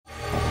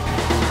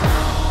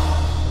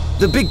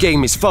The big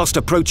game is fast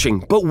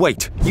approaching, but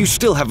wait, you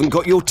still haven't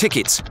got your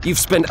tickets. You've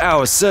spent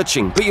hours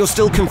searching, but you're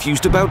still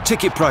confused about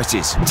ticket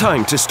prices.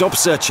 Time to stop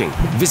searching.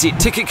 Visit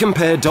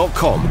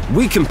ticketcompare.com.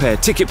 We compare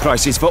ticket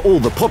prices for all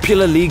the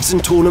popular leagues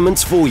and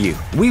tournaments for you.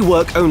 We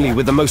work only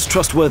with the most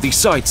trustworthy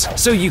sites,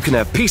 so you can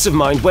have peace of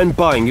mind when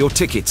buying your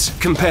tickets.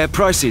 Compare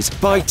prices,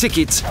 buy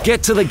tickets,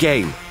 get to the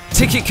game.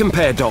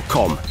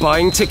 Ticketcompare.com.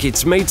 Buying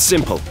tickets made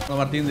simple.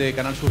 Martín de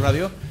Canal Sur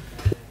Radio.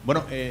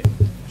 Bueno,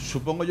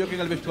 supongo yo que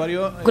en el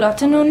vestuario. Good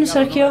afternoon,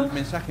 Sergio.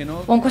 Mensaje,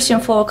 ¿no? One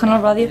question for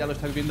Canal Radio. Ya lo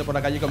estáis viendo por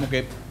la calle como que.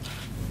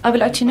 I would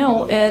like to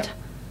know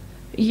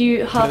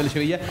you have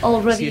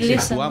already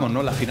listened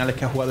 ¿no? Las finales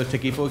que ha jugado este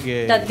equipo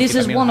que that this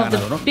is one of the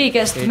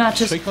biggest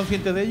matches ¿Sois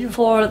conscientes de ello?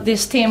 for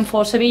this team,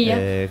 for Sevilla.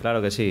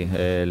 Claro que sí.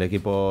 El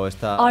equipo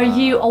está. Are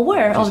you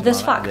aware of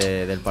this fact?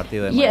 Del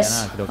partido de Yes,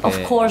 mañana. Creo que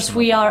of course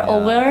we are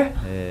aware.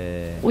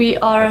 We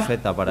are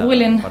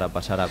willing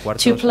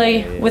to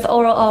play with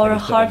all our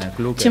heart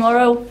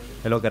tomorrow.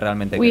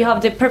 We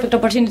have the perfect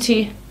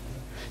opportunity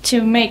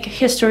to make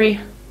history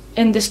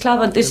in this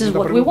club, and this is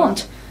what we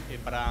want.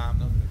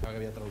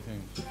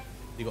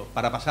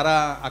 Para pasar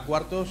a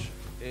cuartos,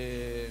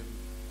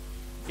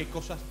 ¿qué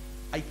cosas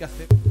hay que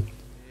hacer?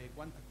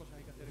 ¿Cuántas cosas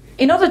hay que hacer bien?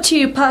 In order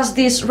to pass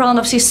this round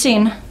of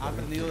 16,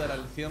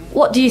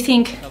 what do you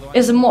think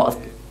is the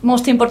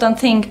most important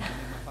thing?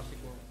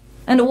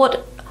 And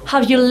what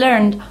have you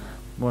learned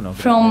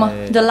from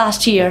the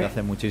last year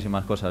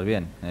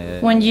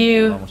when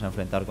you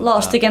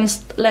lost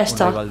against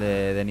Leicester?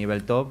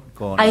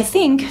 I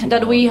think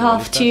that we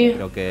have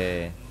to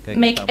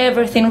make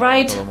everything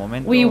right.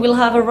 We will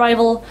have a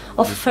rival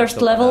of first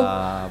level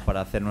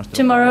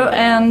tomorrow,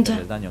 and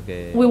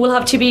we will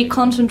have to be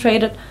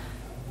concentrated,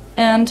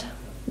 and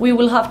we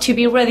will have to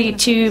be ready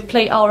to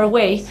play our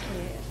way.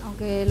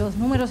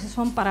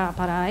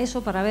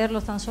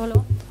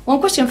 One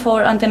question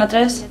for Antena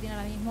 3.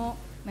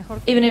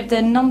 Even if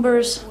the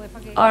numbers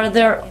are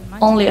there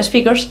only as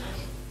figures,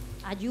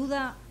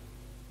 the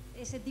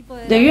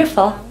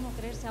UEFA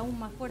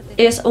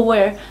is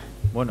aware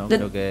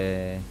that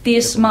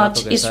this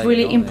match is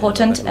really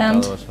important,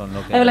 and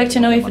I would like to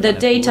know if the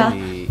data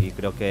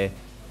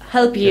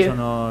help you.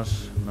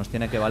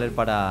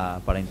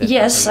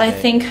 Yes, I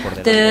think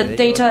the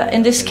data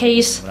in this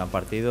case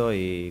are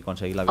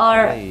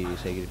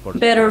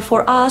better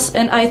for us,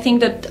 and I think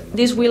that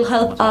this will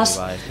help us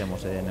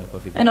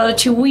in order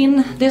to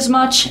win this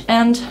match,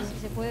 and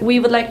we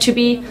would like to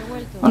be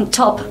on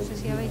top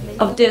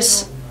of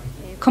this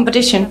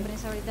competition.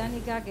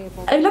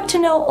 I'd like to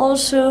know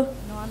also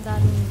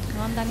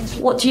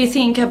what do you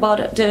think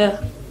about the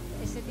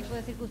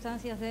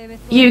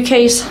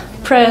UK's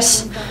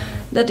press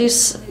that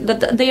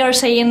they are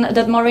saying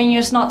that Mourinho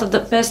is not at the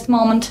best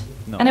moment,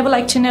 and I would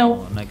like to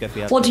know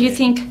what do you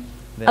think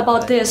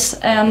about this,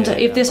 and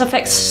if this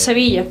affects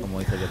Sevilla.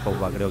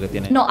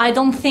 No, I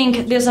don't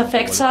think this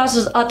affects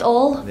us at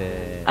all.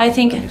 I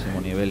think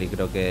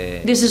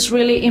this is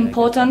really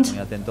important.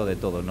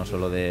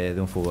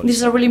 This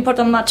is a really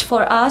important match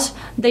for us.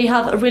 They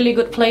have really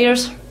good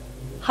players,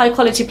 high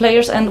quality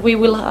players, and we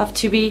will have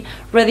to be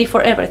ready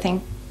for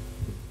everything.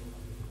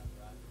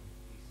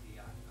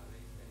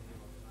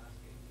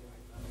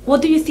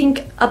 What do you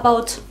think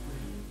about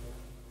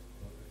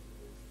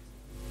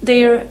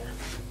their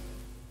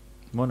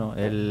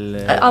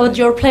about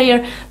your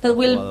player that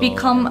will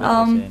become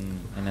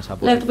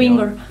left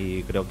winger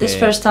this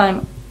first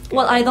time?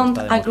 Well, I don't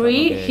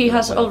agree. He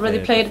has already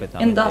played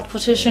in that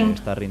position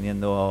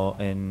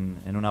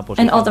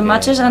in other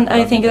matches, and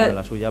I think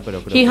that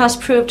he has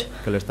proved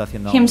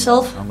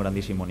himself,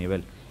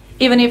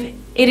 even if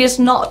it is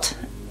not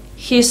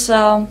his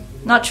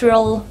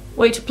natural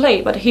way to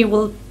play, but he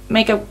will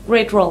make a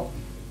great role.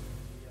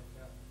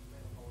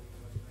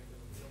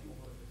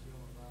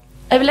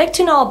 I would like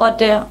to know about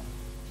the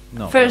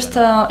first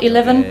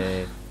 11.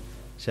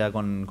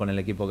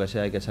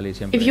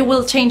 If you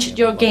will change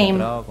your game.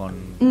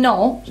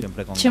 No,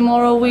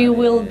 tomorrow we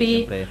will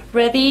be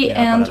ready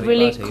and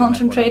really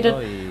concentrated.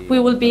 We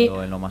will be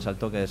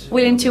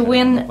willing to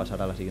win.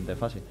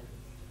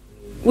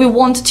 We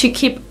want to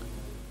keep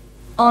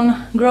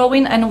on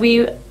growing, and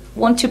we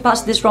want to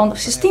pass this round of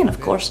 16, of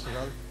course.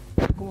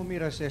 ¿Cómo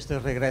miras este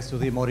regreso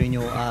de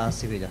Mourinho a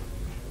Sevilla?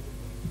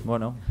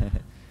 One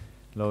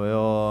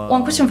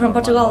question from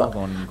Portugal.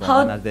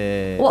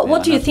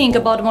 What do you think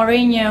about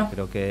Mourinho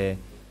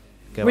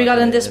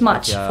regarding this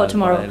match for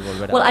tomorrow?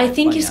 Well, I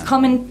think he's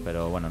coming,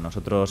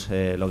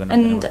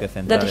 and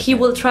that he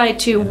will try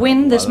to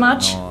win this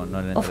match,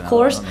 of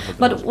course.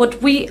 But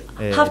what we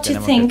have to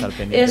think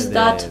is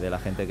that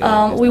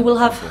we will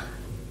have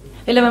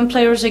 11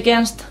 players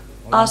against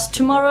us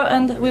tomorrow,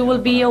 and we will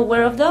be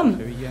aware of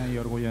them.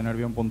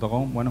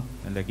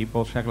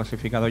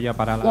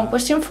 One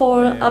question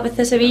for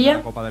ABC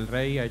Sevilla.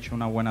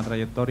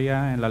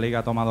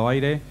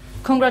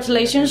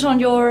 Congratulations on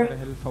your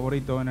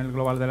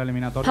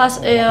pass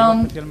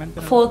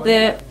for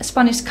the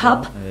Spanish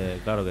Cup.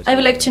 I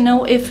would like to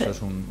know if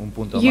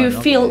you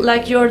feel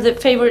like you're the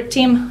favorite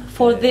team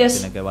for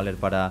this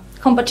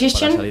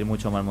competition.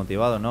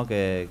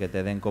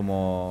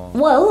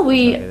 Well,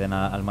 we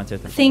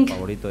think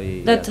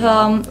that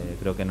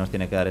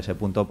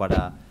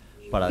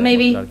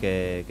maybe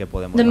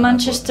the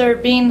Manchester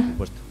being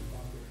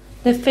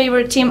the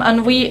favorite team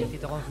and we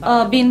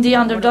being the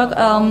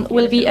underdog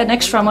will be an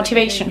extra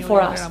motivation for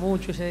us.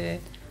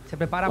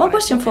 One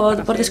question for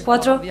Deportes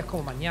 4.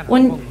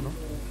 When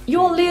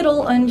you're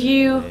little and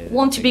you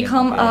want to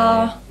become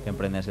a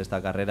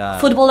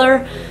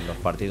footballer,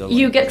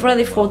 you get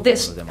ready for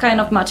this kind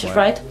of matches,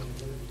 right?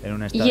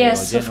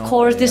 Yes, of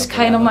course, this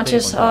kind of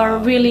matches are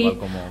really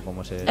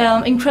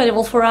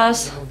incredible for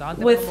us,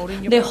 with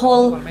the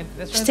whole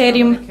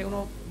stadium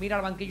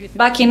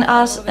backing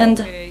us. And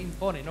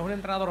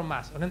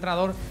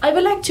I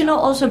would like to know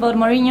also about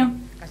Mourinho,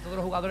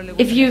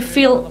 if you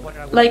feel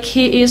like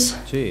he is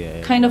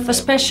kind of a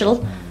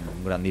special,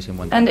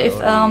 and if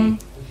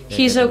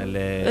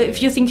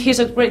you think he's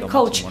a great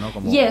coach.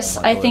 Yes,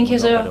 I think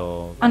he's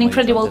an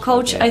incredible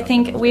coach. I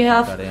think we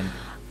have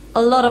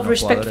a lot of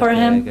respect for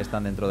him,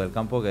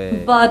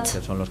 but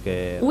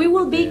we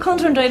will be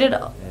concentrated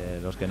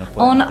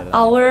on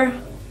our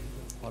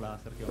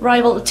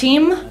rival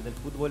team,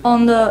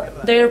 on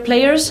their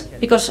players,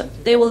 because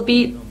they will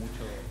be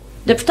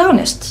the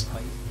protagonists.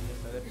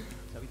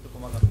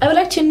 I would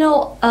like to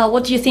know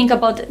what you think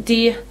about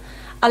the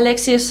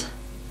Alexis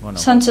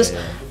Sanchez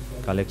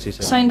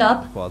signed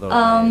up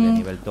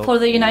for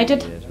the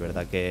United.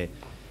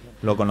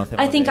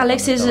 I think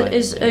Alexis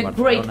is a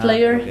great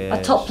player, a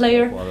top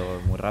player,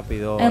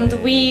 and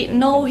we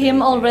know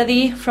him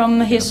already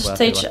from his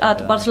stage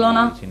at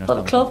Barcelona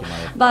Football Club,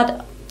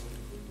 but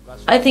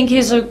I think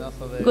he's a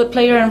good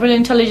player and really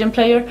intelligent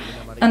player,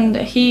 and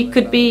he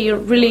could be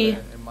really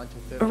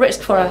a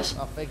risk for us.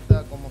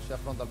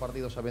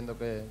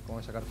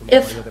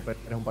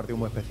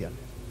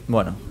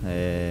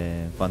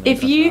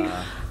 If you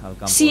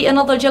see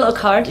another yellow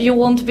card, you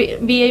won't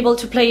be able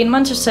to play in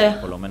Manchester.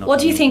 What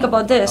do you think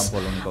about this?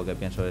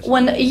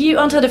 When you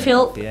enter the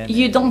field,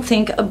 you don't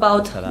think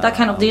about that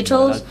kind of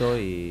details.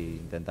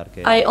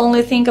 I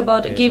only think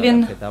about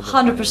giving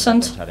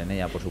 100%,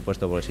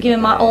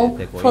 giving my all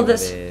for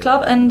this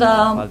club, and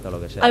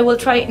I will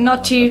try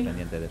not to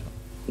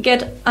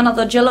get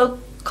another yellow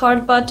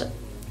card, but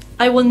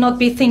I will not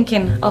be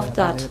thinking of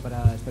that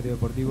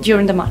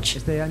during the match.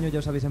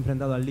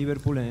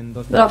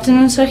 Good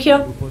afternoon,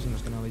 Sergio.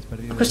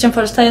 Question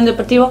for Estadio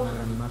Deportivo.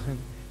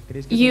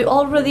 You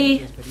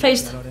already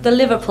faced the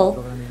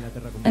Liverpool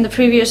in the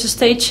previous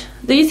stage.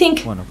 Do you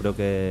think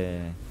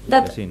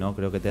that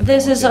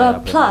this is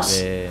a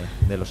plus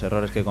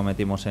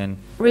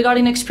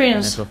regarding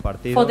experience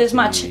for this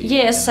match?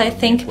 Yes, I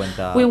think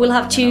we will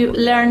have to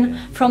learn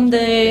from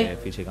the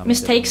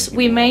mistakes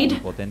we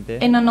made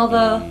in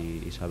another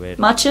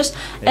matches,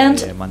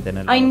 and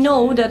I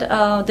know that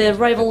the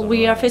rival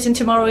we are facing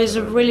tomorrow is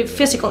a really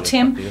physical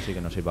team,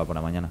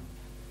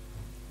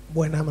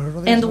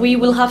 and we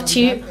will have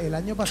to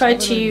try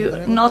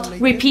to not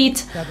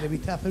repeat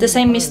the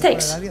same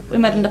mistakes we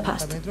made in the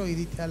past.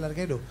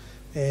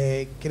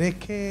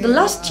 The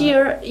last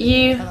year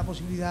you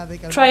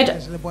tried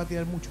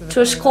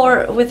to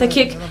score with a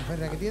kick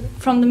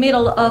from the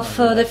middle of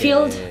the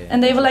field,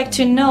 and I would like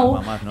to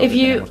know if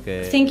you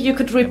think you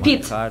could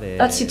repeat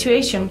that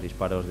situation.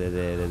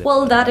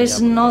 Well, that is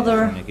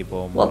another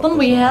weapon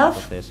we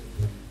have.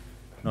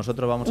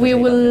 We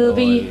will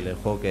be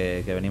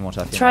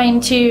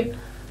trying to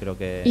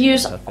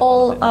use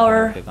all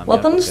our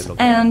weapons,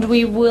 and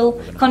we will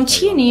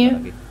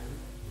continue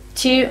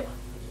to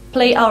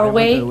play our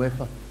way,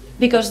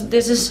 because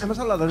this is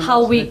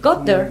how we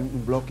got there.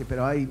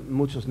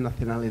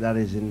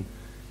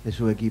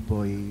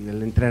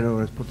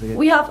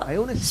 We have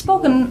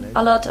spoken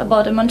a lot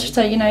about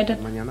Manchester United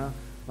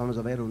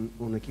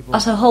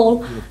as a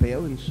whole,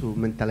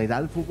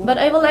 but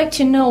I would like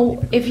to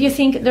know if you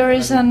think there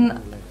is a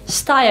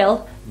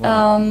style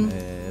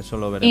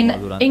in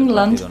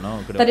England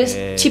that is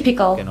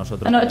typical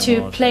in order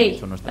to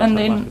play,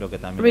 and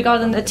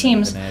regarding the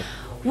teams.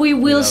 We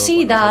will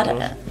see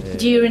that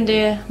during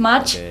the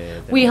match.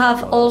 We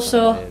have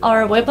also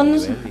our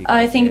weapons.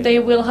 I think they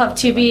will have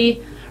to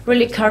be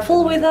really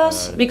careful with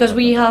us, because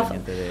we have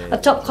a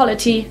top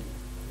quality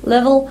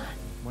level,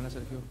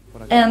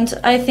 and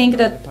I think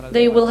that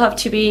they will have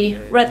to be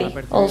ready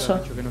also.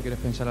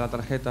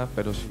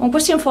 One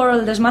question for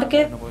El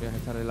Desmarque.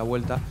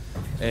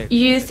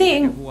 You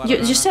say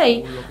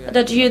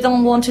that you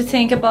don't want to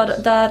think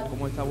about that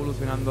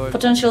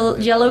potential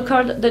yellow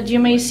card that you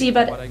may see,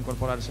 but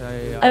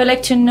I would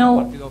like to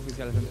know,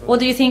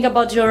 what do you think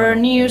about your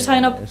new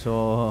sign-up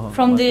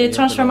from the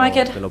transfer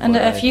market, and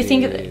if you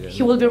think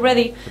he will be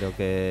ready?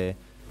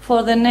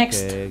 for the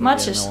next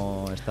matches?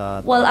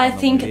 Well, I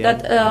think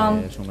that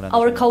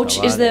our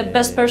coach is the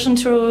best person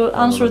to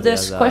answer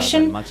this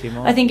question.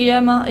 I think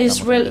Guillermo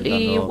is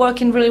really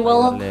working really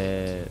well.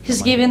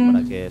 He's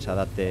given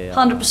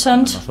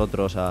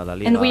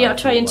 100%, and we are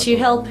trying to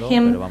help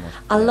him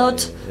a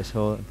lot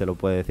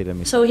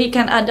so he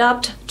can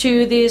adapt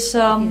to these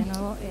to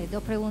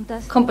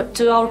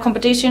our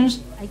competitions.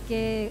 Hay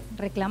que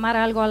reclamar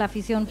algo a la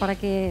afición para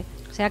que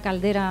sea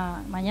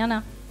caldera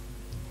mañana.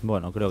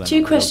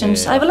 Two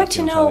questions. I would like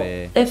to know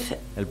if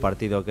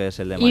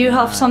you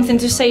have something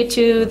to say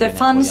to the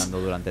fans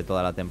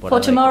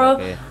for tomorrow.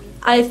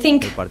 I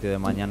think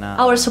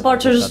our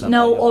supporters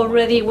know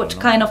already what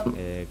kind of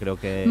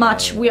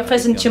match we are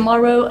facing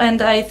tomorrow,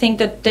 and I think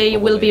that they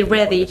will be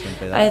ready.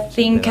 I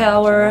think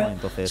our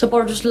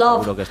supporters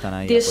love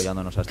this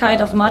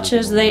kind of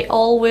matches. They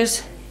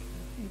always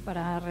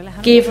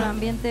give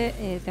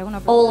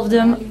all of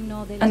them,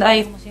 and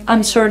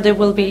I'm sure they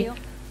will be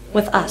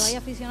with us.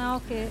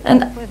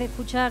 And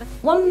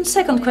one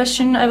second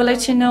question, I would like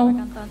to know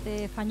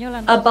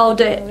about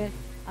the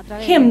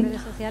hymn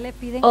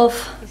of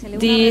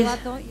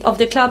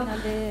the club.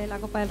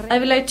 I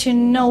would like to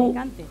know,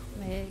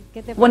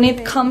 when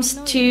it comes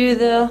to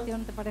the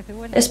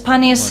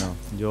Spanish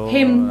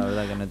hymn,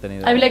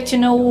 I would like to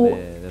know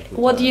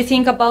what do you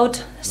think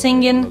about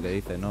singing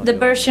the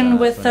version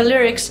with the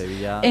lyrics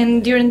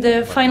during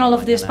the final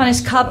of the Spanish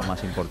Cup.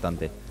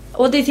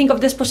 What do you think of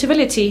this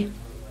possibility?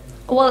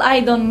 Well, I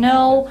don't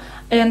know,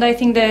 and I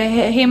think the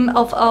hymn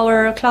of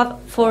our club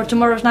for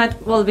tomorrow's night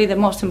will be the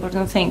most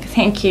important thing.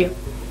 Thank you.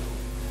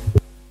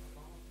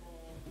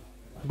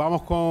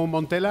 Vamos con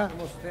Montella.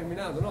 Hemos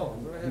terminado, ¿no?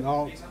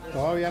 No,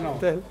 todavía no.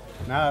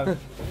 Nada.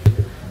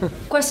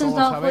 Questions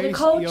now for the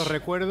coach. Y os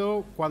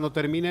recuerdo, cuando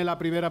termine la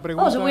primera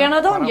pregunta, so we are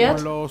not done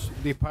yet. Los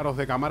disparos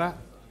de cámara.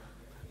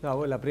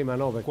 No, la prima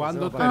no.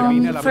 Cuando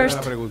termine la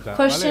primera pregunta.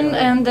 Question,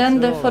 and then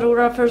the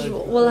photographers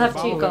will have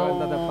to go.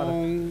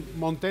 Con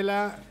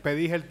Montella,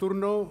 pedís el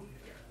turno.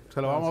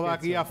 Se lo vamos a dar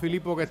aquí a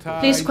Filippo, que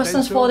está Please,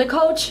 questions for the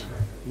coach.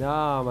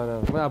 No,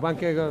 no. Bueno,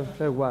 anche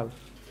da igual.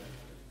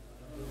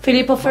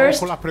 Filippo first. Vamos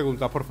con las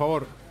preguntas, por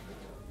favor.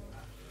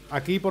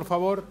 Aquí, por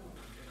favor.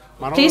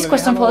 Manolo, Please,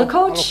 question for the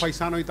coach. A los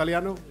paisanos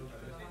italianos,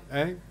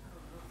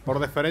 por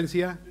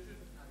deferencia.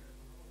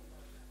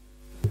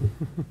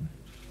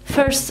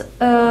 First,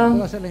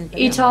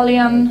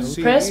 Italian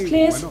press,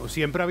 please. Bueno,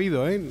 siempre ha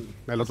habido, El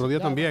otro día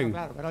también.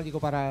 Claro, pero digo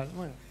para...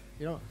 Bueno,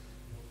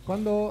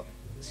 cuando,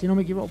 si no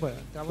me equivoco, pues,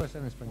 te la voy a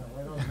hacer en español.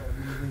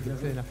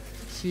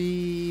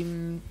 Si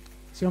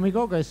no me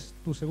equivoco, es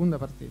tu segunda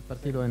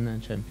partido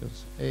en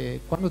Champions.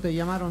 Cuando te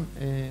llamaron,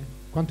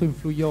 ¿cuánto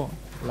influyó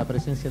la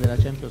presencia de la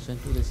Champions en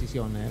tu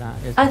decisión?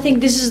 I think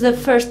this is the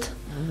first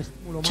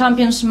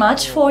Champions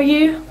match for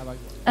you.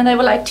 And I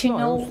would like to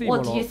know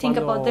what you think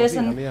about this,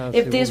 and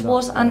if this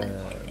was an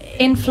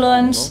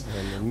influence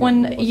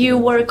when you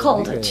were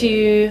called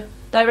to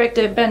direct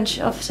the bench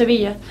of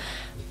Sevilla.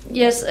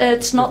 Yes,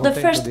 it's not the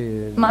first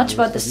match,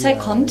 but the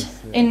second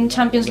in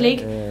Champions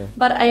League.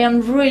 But I am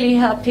really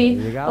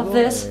happy of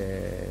this.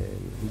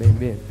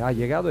 Bien, ha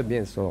llegado y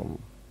bien,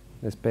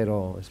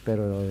 espero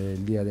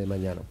el día de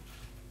mañana.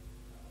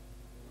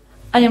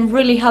 I am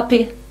really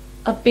happy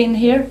of being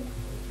here.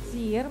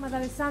 Sì, Irma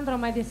D'Alessandro,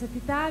 Mediaset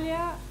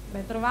Italia,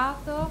 ben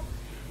trovato.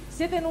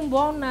 Siete in un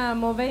buon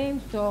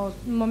momento,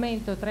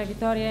 3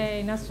 vittorie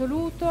in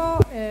assoluto,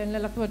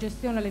 nella tua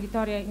gestione le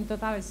vittorie in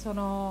totale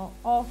sono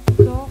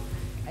 8.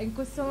 In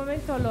questo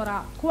momento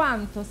allora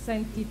quanto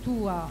senti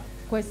tua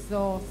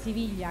questo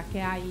Siviglia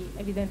che hai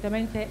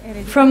evidentemente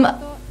ereditato? From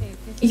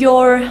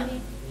your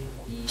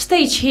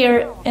stage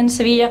here in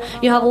Sevilla,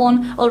 you have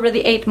won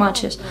already 8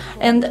 matches,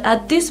 and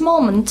at this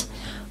moment,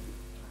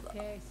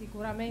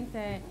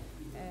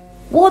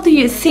 what do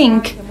you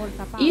think?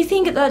 You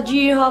think that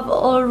you have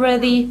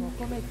already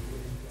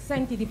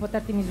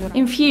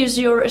infused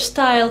your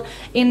style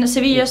in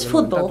Sevilla's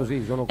football?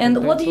 And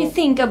what do you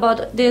think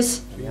about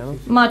this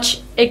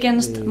match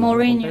against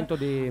Mourinho?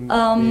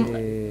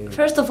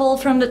 First of all,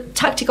 from the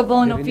tactical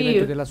point of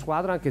view,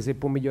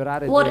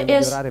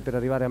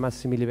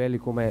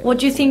 what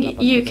do you think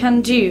you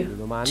can do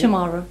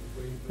tomorrow?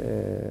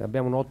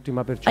 Abbiamo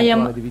un'ottima I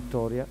am percentuale di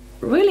vittoria.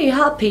 really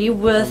happy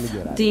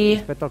with the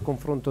Rispetto al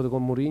confronto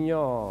con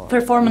Mourinho,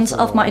 performance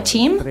of my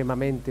team.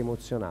 estremamente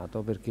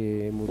emozionato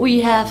perché Mourinho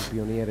We è have un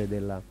pioniere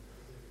della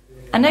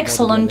an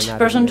excellent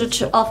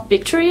percentage of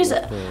victories,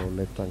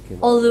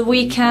 although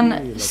we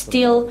can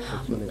still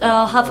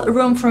have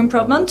room for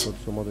improvement. il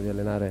suo modo di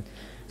allenare.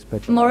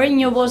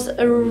 Mourinho was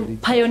a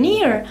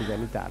pioneer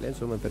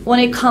when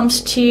it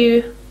comes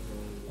to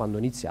quando ho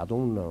iniziato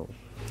un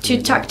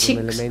tactics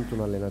elemento,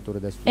 un allenatore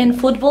da studio. in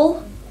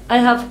football. I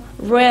have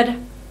read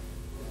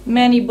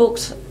many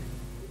books,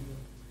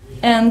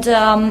 and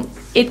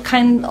it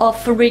kind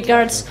of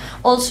regards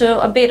also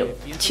a bit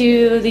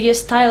to the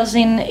styles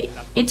in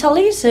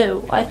Italy,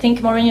 so I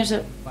think Mourinho is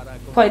a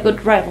quite good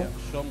rival.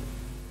 ¿Son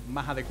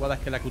más adecuadas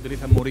que las que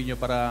utiliza Mourinho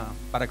para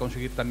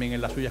conseguir también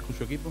en las suyas con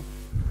su equipo?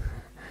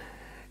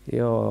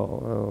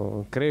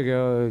 Io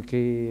credo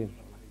che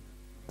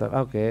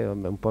Ok,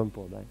 un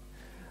po', dai.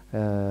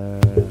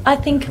 I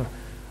think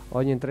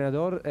Ogni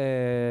entrenador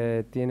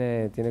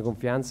tiene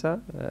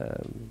confianza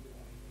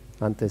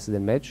antes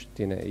del match.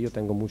 Yo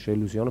tengo mucha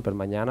ilusión per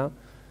mañana.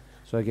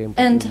 So que es un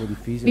And poquito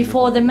difícil,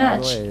 before the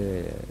match,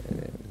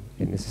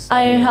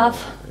 I have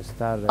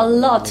a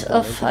lot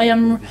of. I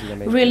am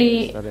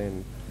really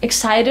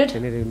excited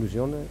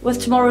with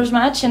tomorrow's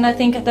match, and I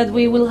think that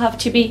we will have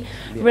to be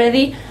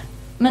ready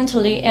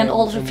mentally and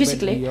also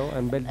physically.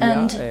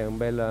 And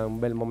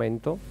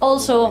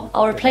also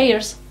our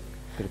players.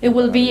 It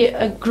will be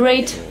a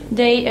great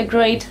day, a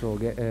great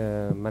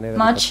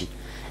match,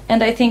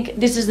 and I think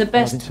this is the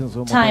best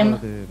time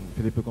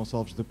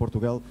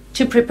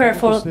to prepare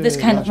for this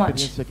kind of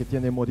match.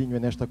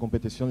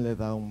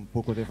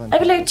 I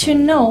would like to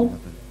know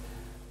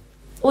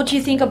what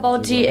you think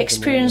about the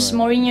experience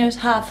Mourinho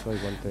have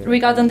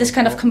regarding this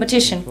kind of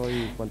competition.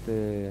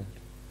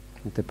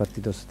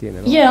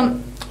 Yeah.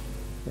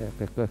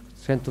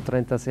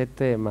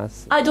 137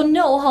 más. I don't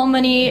know how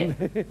many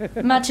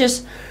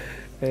matches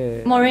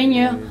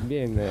Mourinho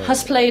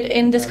has played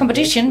in this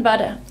competition,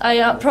 but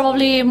I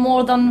probably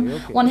more than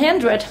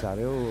 100.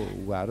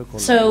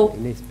 So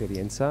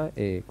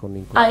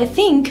I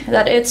think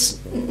that it's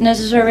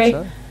necessary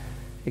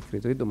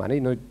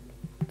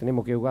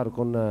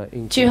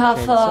to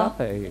have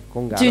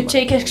to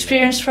take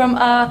experience from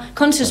a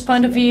conscious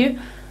point of view,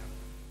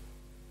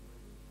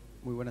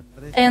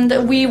 and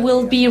we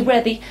will be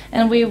ready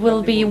and we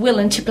will be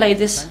willing to play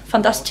this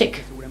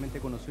fantastic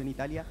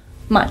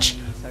match.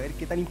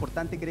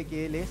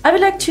 I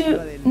would like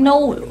to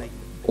know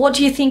what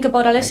do you think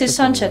about Alexis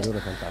Sanchez,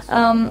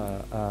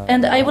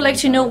 and I would like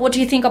to know what do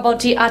you think about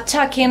the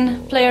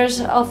attacking players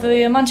of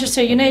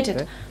Manchester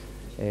United.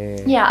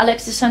 Yeah,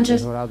 Alexis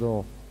Sanchez.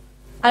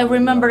 I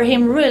remember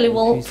him really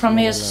well from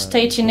his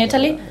stage in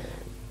Italy.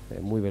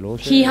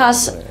 He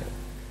has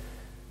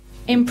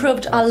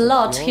improved a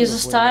lot his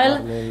style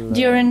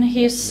during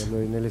his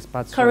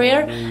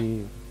career,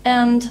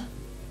 and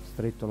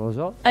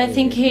I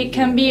think he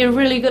can be a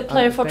really good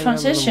player for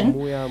transition,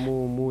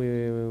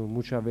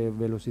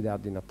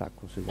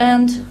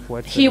 and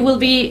he will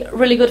be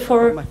really good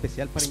for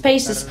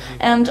spaces,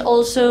 and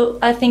also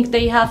I think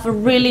they have a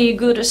really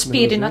good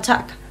speed in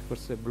attack.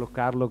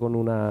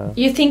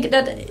 You think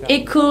that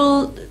it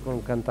could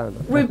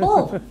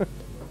revolve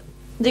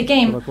the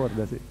game?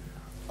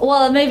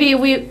 Well, maybe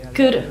we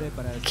could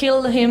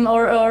kill him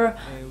or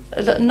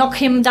knock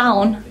him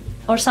down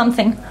or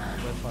something.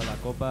 La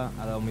Copa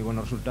ha dado muy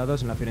buenos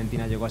resultados. En la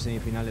Fiorentina llegó a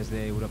semifinales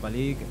de Europa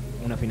League,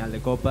 una final de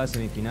Copa,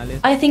 semifinales.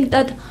 I think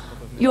that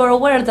you are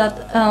aware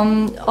that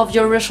of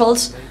your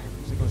results.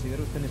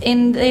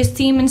 In this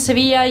team in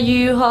Sevilla,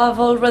 you have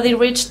already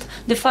reached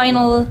the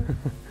final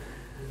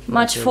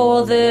match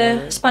for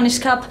the Spanish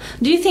Cup.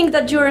 Do you think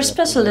that you're a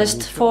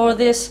specialist for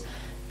this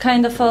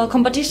kind of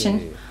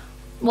competition?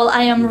 Well,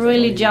 I am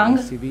really young,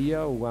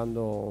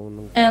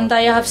 and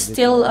I have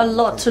still a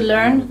lot to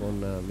learn.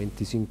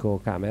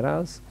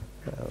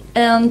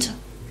 And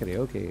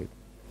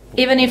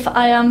even if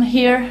I am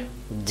here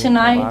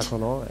tonight,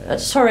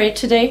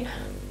 today,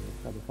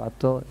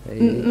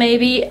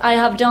 maybe I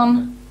have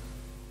done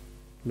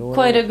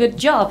quite a good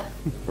job,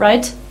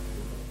 right?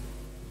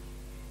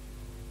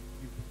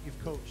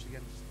 You've coached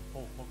against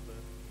Paul Pogba.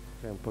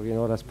 Un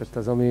pochino ora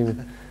aspetta, mi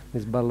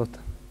sballotta.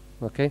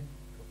 Ok?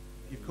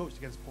 You've coached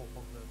against Paul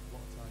Pogba a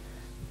lot of times.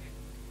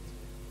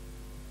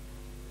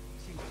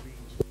 He seems to be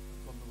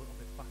gone a little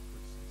bit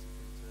backwards since he's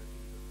been to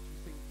England. Do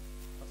you think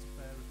that's a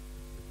fair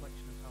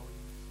reflection of how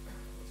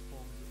his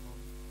form is at the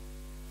moment?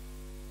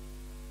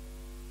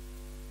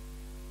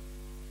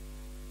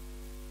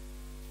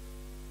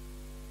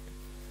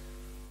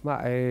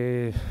 Ma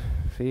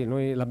sì,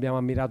 noi l'abbiamo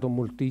ammirato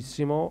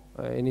moltissimo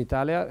in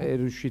Italia, è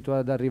riuscito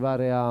ad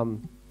arrivare a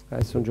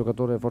essere un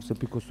giocatore forse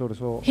più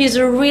costoso. He's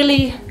a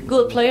really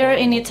good player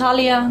in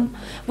Italia.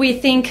 We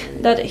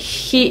think that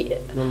he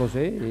Non lo so,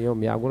 io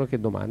mi auguro che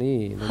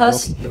domani non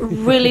has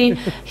giochi. really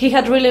he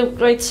had really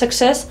great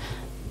success,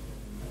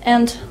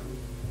 and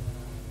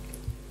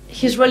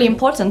he's really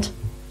important.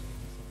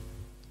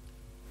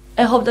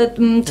 I hope that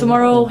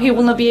tomorrow he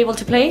will not be able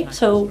to play,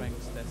 so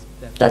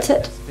that's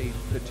it.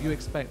 But do you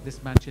expect this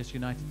Manchester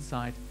United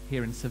side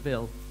here in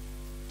Seville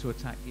to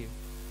attack you?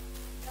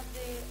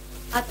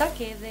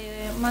 Ataque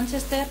de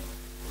Manchester,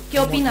 ¿qué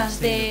opinas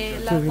de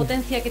la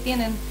potencia que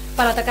tienen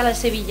para atacar al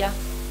Sevilla?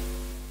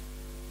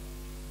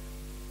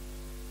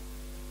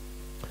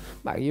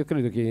 Ma io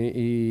credo che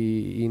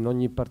in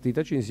ogni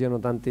partita ci siano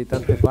tante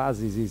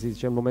fasi, sì,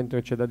 c'è un momento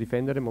che c'è da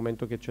difendere, un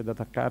momento che c'è da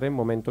attaccare, un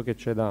momento che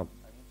c'è da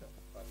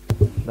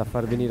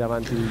far venire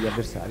avanti gli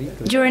avversari.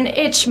 During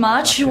each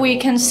match we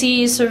can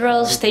see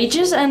several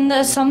stages, and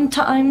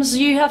sometimes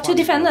you have to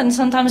defend and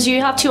sometimes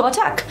you have to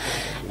attack,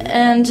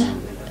 and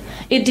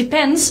it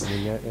depends.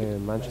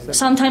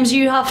 Sometimes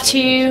you have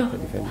to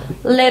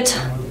let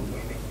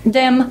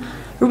them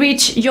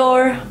reach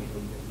your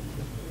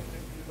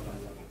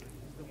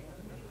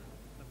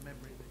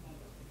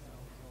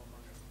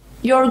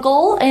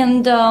goal,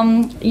 and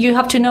you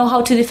have to know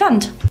how to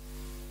defend.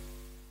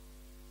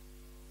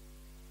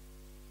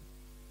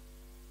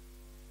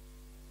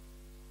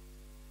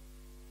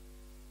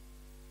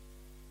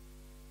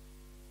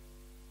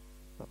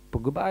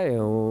 Pogba è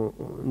un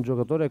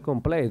giocatore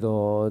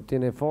completo,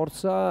 tiene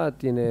forza,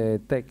 tiene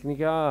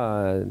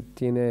tecnica,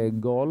 tiene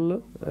gol.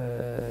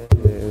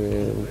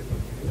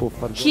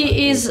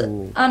 He is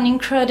an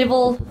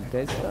incredible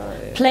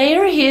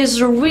player. He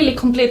is a really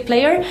complete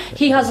player.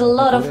 He has a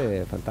lot of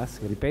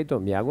fantastico, ripeto,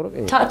 mi auguro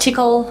che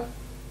tactical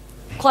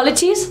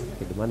qualities.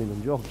 domani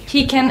non giochi.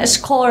 He can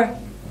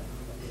score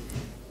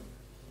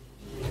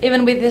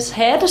even with his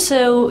head,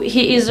 so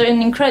he is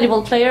an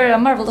incredible player, a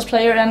marvelous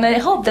player, and I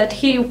hope that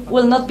he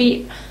will not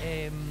be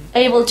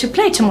able to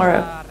play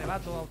tomorrow.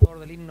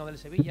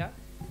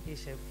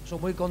 Soy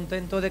muy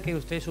contento de que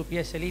usted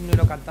supiese el himno y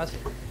lo cantase.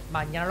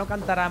 Mañana lo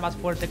cantará más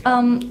fuerte.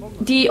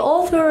 The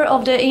author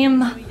of the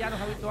hymn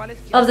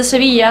of the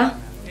Sevilla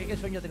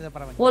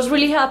was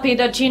really happy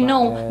that you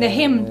know the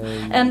hymn,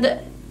 and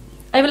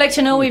I would like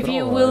to know if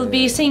you will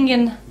be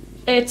singing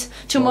it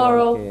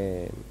tomorrow.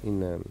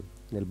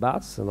 Nel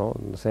bus, ¿no?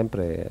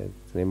 Sempre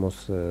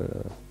tenemos,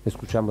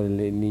 escuchamos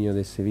el niño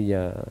de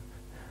Sevilla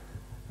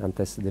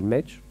antes del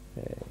match,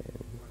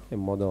 en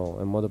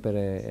modo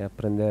per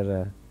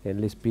aprender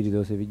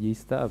l'espirito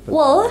sevillista.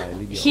 Well,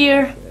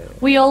 here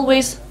we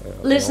always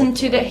listen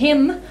to the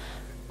hymn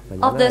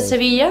of the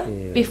Sevilla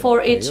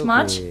before each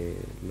match,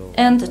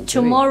 and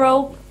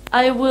tomorrow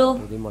I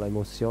will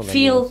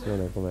feel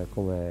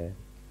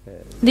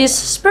this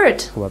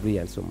spirit.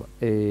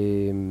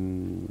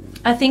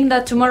 I think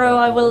that tomorrow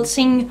I will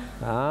sing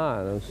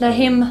the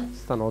hymn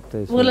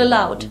really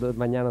loud,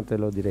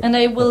 and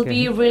I will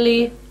be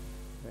really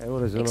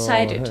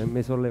excited.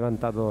 Me sono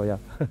levantato ya.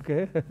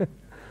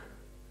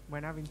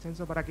 Buenas,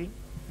 Vincenzo por aquí.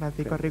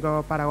 Francisco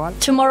Rico Paraguay.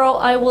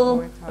 Tomorrow I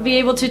will be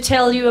able to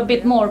tell you a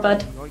bit more,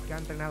 but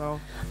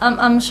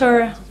I'm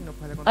sure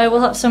I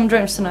will have some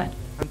dreams tonight.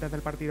 Antes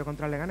del partido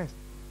contra el Leganés.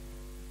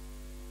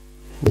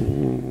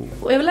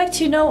 We would like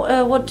to know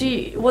what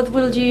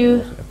will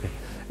you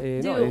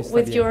do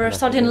with your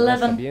starting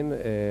 11,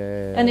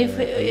 and if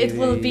it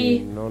will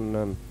be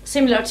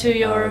similar to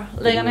your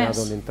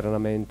Leganés.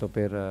 L'entrenamento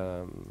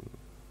per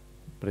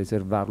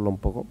preservarlo un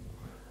poco.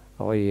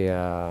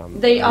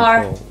 They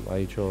are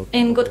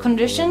in good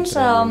conditions.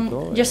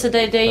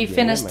 Yesterday they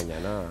finished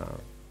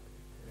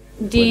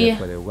the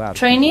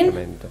training,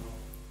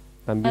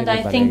 and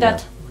I think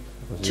that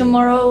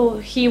tomorrow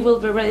he will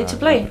be ready to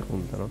play.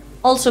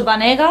 Also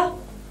Banega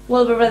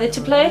will be ready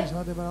to play.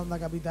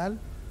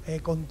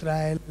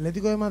 Contra el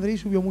Atlético de Madrid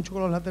subió mucho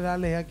con los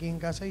laterales aquí en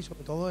casa y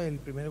sobre todo el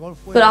primer gol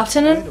fue Good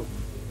afternoon.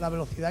 La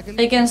velocidad que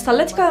against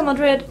Atletico de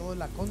Madrid.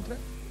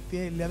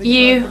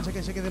 You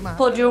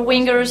put your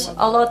wingers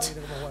a lot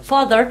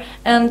farther,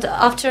 and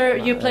after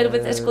you played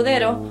with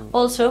Escudero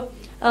also,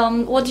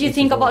 what do you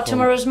think about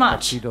tomorrow's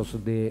match?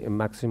 Partidos de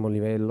máximo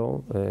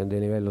livello, de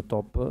livello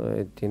top,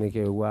 tiene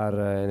que jugar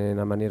en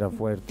una manera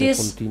fuerte,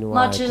 These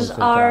continua, matches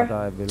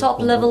are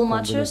top-level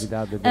matches,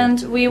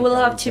 and we will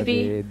have to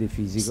be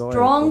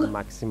strong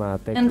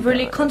and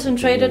really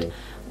concentrated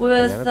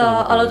with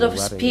a lot of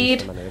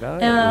speed,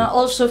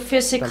 also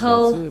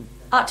physical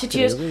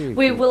attitudes.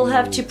 We will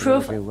have to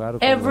prove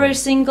every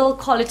single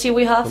quality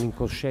we have,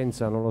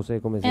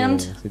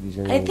 and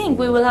I think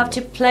we will have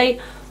to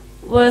play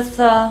with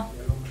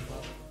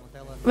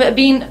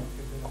being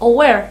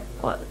aware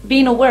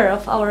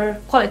of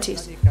our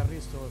qualities.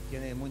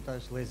 Tiene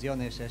muchas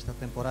lesiones esta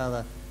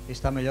temporada.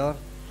 Está mejor.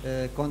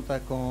 Conta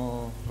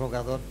con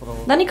jugador pro.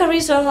 Dani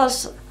Carrizo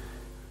has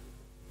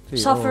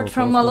suffered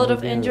from a lot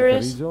of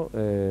injuries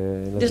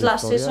this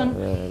last season.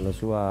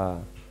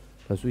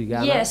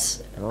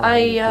 Yes,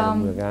 I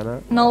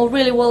know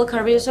really well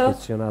Carrizo.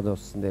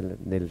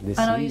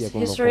 I know his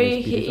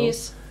history. He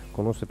is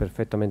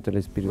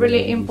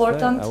really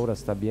important for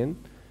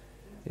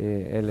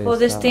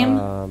this team.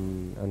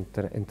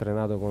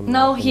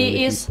 Now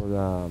he is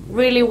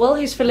really well.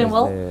 He's feeling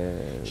well.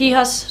 He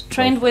has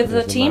trained with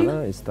the team.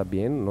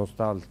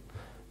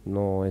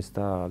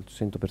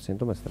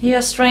 He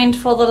has trained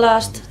for the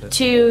last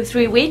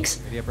 2-3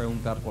 weeks.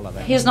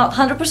 He's not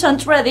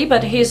 100% ready,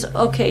 but he's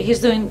okay. He's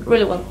doing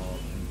really well.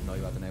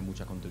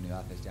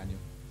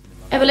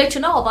 I would like to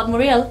know about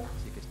Muriel,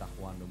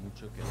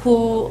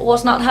 who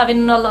was not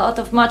having a lot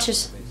of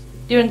matches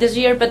during this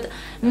year, but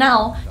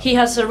now he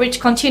has a rich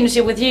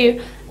continuity with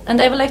you.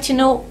 And I would like to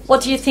know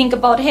what you think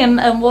about him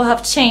and what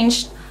have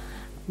changed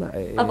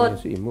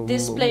about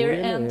this player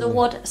and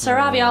what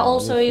Sarabia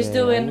also is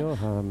doing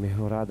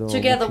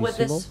together with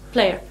this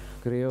player.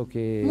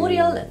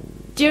 Muriel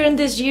during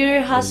this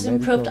year has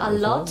improved a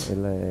lot.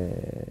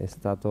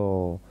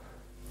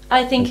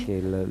 I think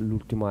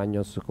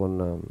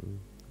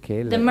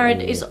the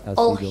merit is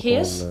all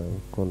his.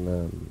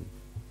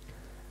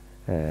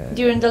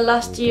 During the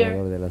last year,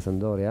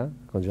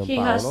 he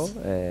has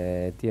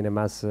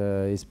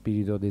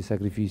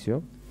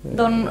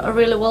done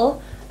really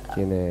well.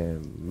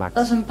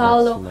 San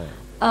Paulo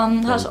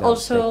has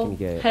also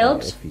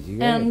helped,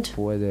 and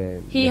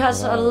he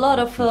has a lot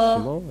of.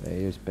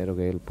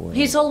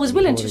 He's always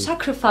willing to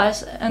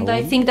sacrifice, and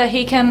I think that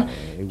he can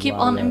keep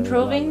on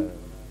improving.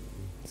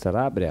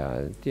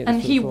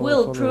 And he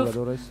will prove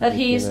that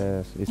he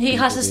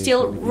has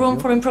still room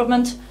for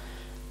improvement.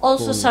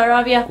 Also,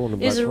 Sarabia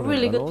is a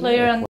really good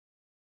player and